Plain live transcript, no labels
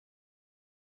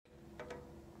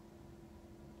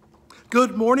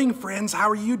Good morning, friends. How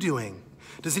are you doing?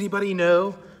 Does anybody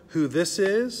know who this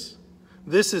is?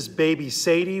 This is baby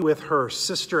Sadie with her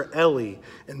sister Ellie,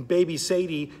 and baby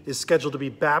Sadie is scheduled to be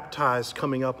baptized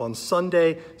coming up on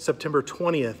Sunday, September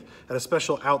 20th at a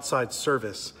special outside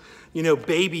service. You know,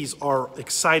 babies are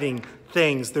exciting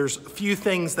things. There's few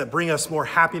things that bring us more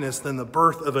happiness than the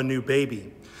birth of a new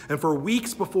baby. And for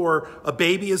weeks before a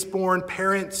baby is born,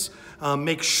 parents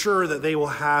make sure that they will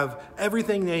have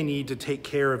everything they need to take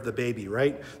care of the baby,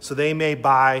 right? So they may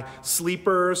buy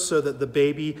sleepers so that the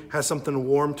baby has something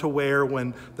warm to wear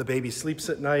when the baby sleeps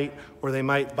at night, or they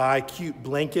might buy cute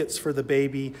blankets for the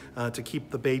baby to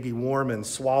keep the baby warm and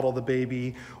swaddle the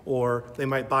baby, or they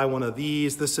might buy one of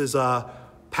these. This is a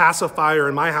pacifier.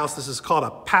 In my house, this is called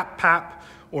a pap-pap.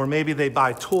 Or maybe they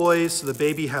buy toys so the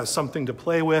baby has something to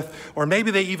play with. Or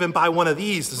maybe they even buy one of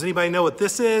these. Does anybody know what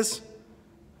this is?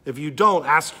 If you don't,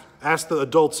 ask the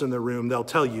adults in the room. They'll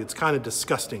tell you. It's kind of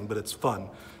disgusting, but it's fun.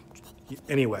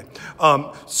 Anyway,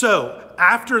 so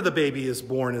after the baby is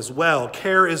born as well,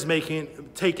 care is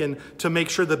taken to make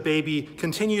sure the baby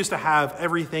continues to have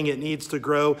everything it needs to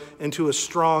grow into a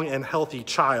strong and healthy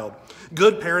child.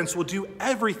 Good parents will do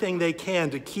everything they can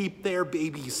to keep their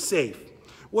babies safe.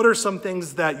 What are some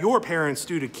things that your parents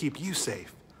do to keep you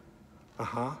safe?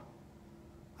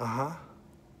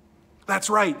 That's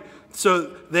right.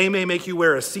 So they may make you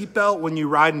wear a seatbelt when you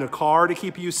ride in a car to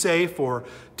keep you safe, or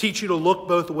teach you to look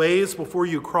both ways before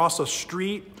you cross a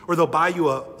street, or they'll buy you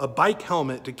a bike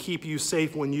helmet to keep you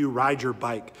safe when you ride your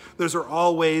bike. Those are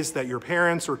all ways that your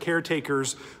parents or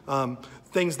caretakers,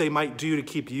 things they might do to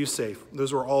keep you safe.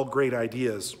 Those are all great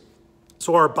ideas.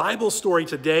 So our Bible story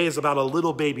today is about a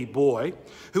little baby boy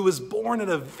who was born at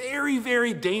a very,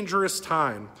 very dangerous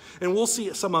time. And we'll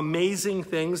see some amazing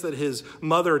things that his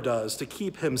mother does to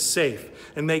keep him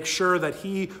safe and make sure that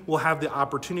he will have the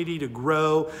opportunity to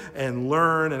grow and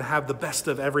learn and have the best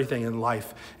of everything in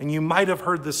life. And you might have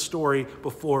heard this story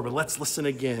before, but let's listen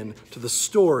again to the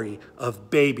story of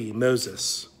baby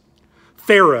Moses.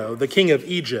 Pharaoh, the king of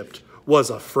Egypt, was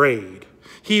afraid.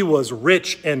 He was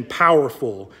rich and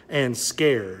powerful and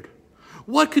scared.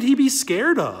 What could he be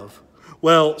scared of?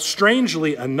 Well,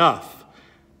 strangely enough,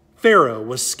 Pharaoh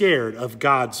was scared of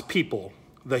God's people,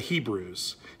 the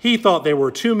Hebrews. He thought there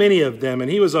were too many of them,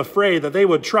 and he was afraid that they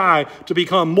would try to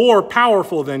become more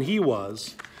powerful than he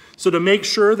was. So to make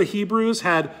sure the Hebrews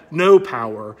had no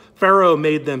power, Pharaoh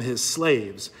made them his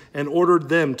slaves and ordered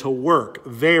them to work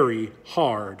very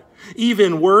hard.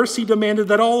 Even worse, he demanded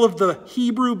that all of the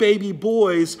Hebrew baby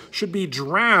boys should be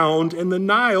drowned in the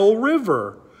Nile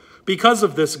River. Because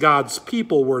of this, God's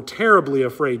people were terribly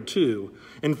afraid too.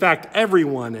 In fact,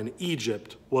 everyone in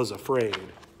Egypt was afraid.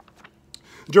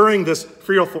 During this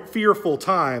fearful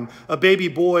time, a baby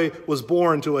boy was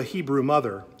born to a Hebrew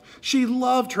mother. She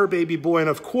loved her baby boy, and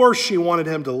of course she wanted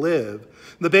him to live.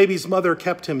 The baby's mother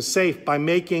kept him safe by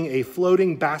making a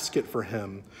floating basket for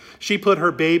him. She put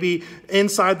her baby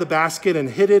inside the basket and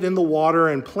hid it in the water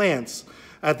and plants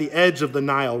at the edge of the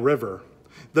Nile River.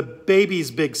 The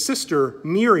baby's big sister,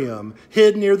 Miriam,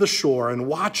 hid near the shore and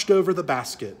watched over the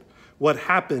basket. What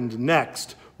happened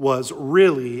next was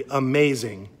really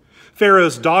amazing.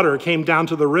 Pharaoh's daughter came down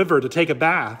to the river to take a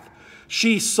bath.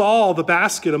 She saw the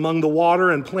basket among the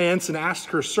water and plants and asked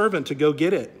her servant to go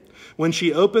get it. When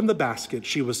she opened the basket,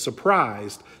 she was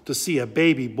surprised to see a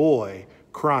baby boy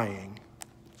crying.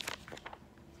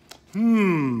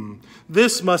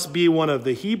 This must be one of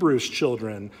the Hebrews'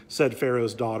 children, said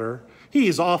Pharaoh's daughter.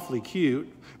 He's awfully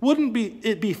cute. Wouldn't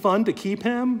it be fun to keep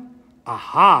him?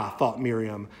 Aha, thought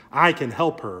Miriam, I can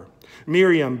help her.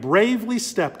 Miriam bravely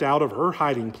stepped out of her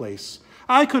hiding place.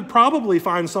 I could probably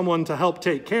find someone to help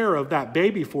take care of that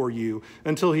baby for you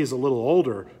until he's a little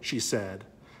older, she said.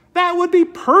 That would be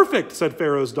perfect, said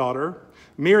Pharaoh's daughter.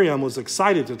 Miriam was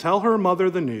excited to tell her mother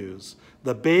the news.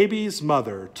 The baby's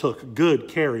mother took good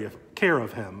care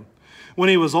of him. When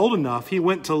he was old enough, he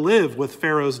went to live with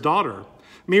Pharaoh's daughter.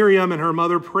 Miriam and her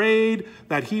mother prayed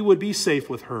that he would be safe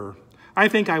with her. I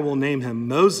think I will name him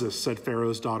Moses, said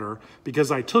Pharaoh's daughter,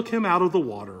 because I took him out of the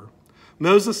water.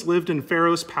 Moses lived in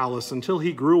Pharaoh's palace until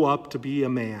he grew up to be a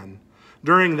man.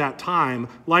 During that time,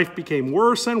 life became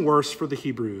worse and worse for the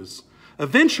Hebrews.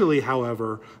 Eventually,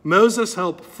 however, Moses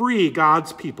helped free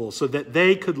God's people so that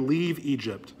they could leave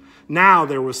Egypt. Now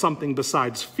there was something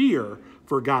besides fear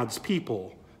for God's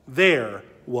people. There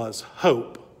was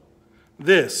hope.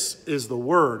 This is the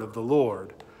word of the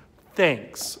Lord.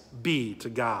 Thanks be to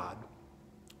God.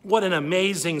 What an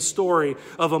amazing story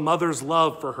of a mother's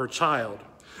love for her child.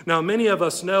 Now, many of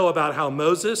us know about how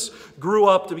Moses grew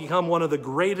up to become one of the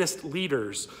greatest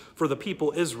leaders for the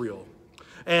people Israel.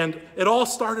 And it all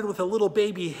started with a little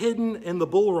baby hidden in the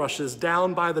bulrushes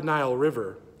down by the Nile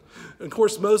River. And of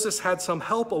course, Moses had some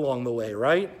help along the way,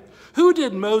 right? Who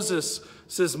did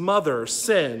Moses' mother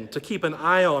send to keep an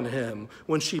eye on him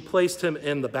when she placed him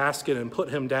in the basket and put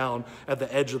him down at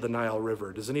the edge of the Nile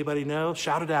River? Does anybody know?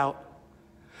 Shout it out.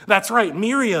 That's right,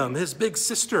 Miriam, his big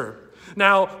sister.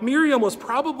 Now, Miriam was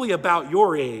probably about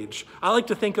your age. I like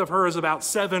to think of her as about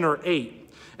 7 or 8.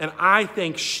 And I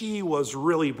think she was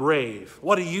really brave.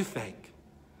 What do you think?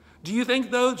 Do you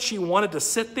think, though, she wanted to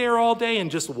sit there all day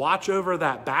and just watch over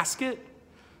that basket?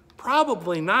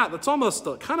 Probably not. That's almost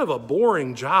kind of a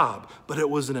boring job, but it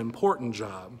was an important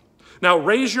job. Now,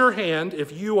 raise your hand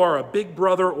if you are a big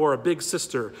brother or a big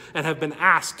sister and have been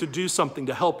asked to do something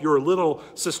to help your little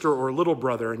sister or little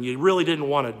brother and you really didn't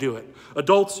want to do it.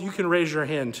 Adults, you can raise your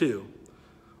hand too.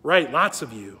 Right, lots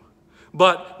of you.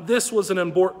 But this was an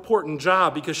important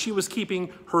job because she was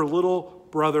keeping her little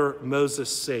brother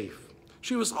Moses safe.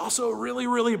 She was also really,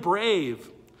 really brave.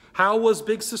 How was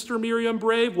big sister Miriam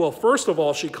brave? Well, first of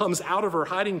all, she comes out of her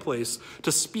hiding place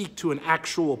to speak to an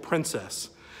actual princess.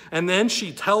 And then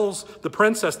she tells the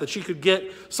princess that she could get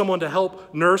someone to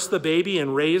help nurse the baby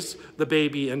and raise the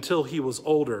baby until he was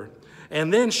older.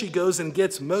 And then she goes and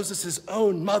gets Moses'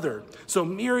 own mother. So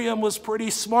Miriam was pretty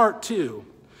smart too.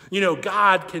 You know,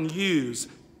 God can use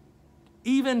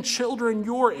even children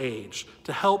your age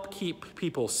to help keep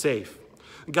people safe.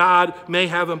 God may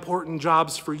have important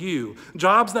jobs for you,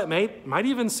 jobs that might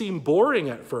even seem boring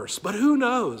at first, but who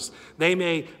knows? They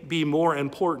may be more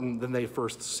important than they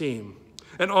first seem.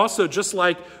 And also, just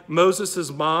like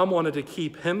Moses' mom wanted to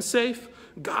keep him safe,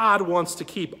 God wants to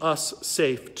keep us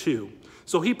safe too.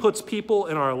 So he puts people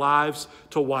in our lives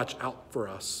to watch out for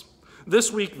us.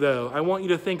 This week, though, I want you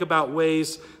to think about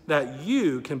ways that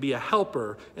you can be a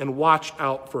helper and watch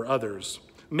out for others.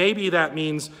 Maybe that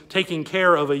means taking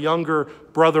care of a younger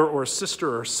brother or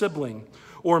sister or sibling.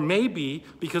 Or maybe,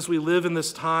 because we live in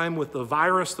this time with the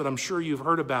virus that I'm sure you've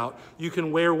heard about, you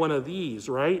can wear one of these,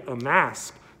 right? A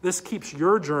mask. This keeps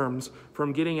your germs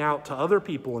from getting out to other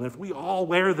people. And if we all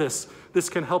wear this, this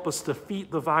can help us defeat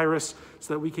the virus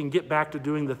so that we can get back to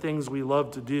doing the things we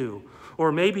love to do.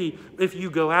 Or maybe if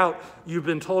you go out, you've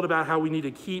been told about how we need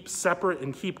to keep separate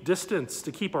and keep distance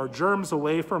to keep our germs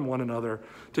away from one another,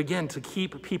 to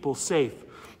keep people safe.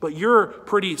 But you're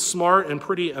pretty smart and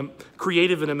pretty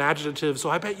creative and imaginative,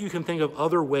 so I bet you can think of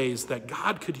other ways that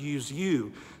God could use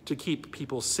you to keep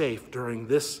people safe during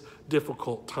this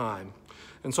difficult time.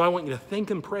 And so I want you to think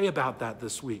and pray about that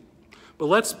this week. But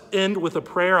let's end with a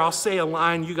prayer. I'll say a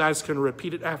line. You guys can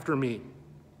repeat it after me.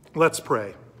 Let's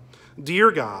pray. Dear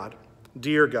God,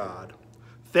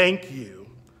 thank you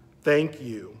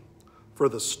for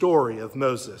the story of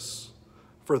Moses,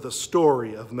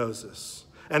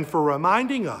 and for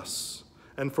reminding us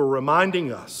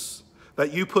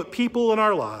that you put people in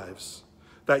our lives,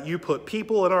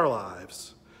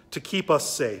 to keep us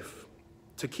safe.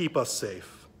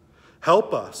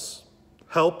 Help us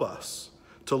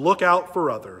to look out for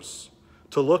others,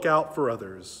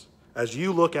 as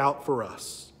you look out for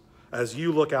us.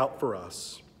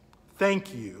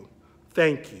 Thank you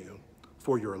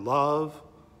for your love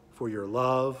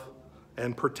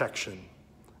and protection.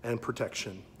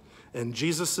 In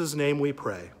Jesus' name we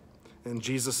pray.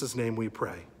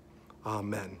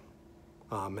 Amen.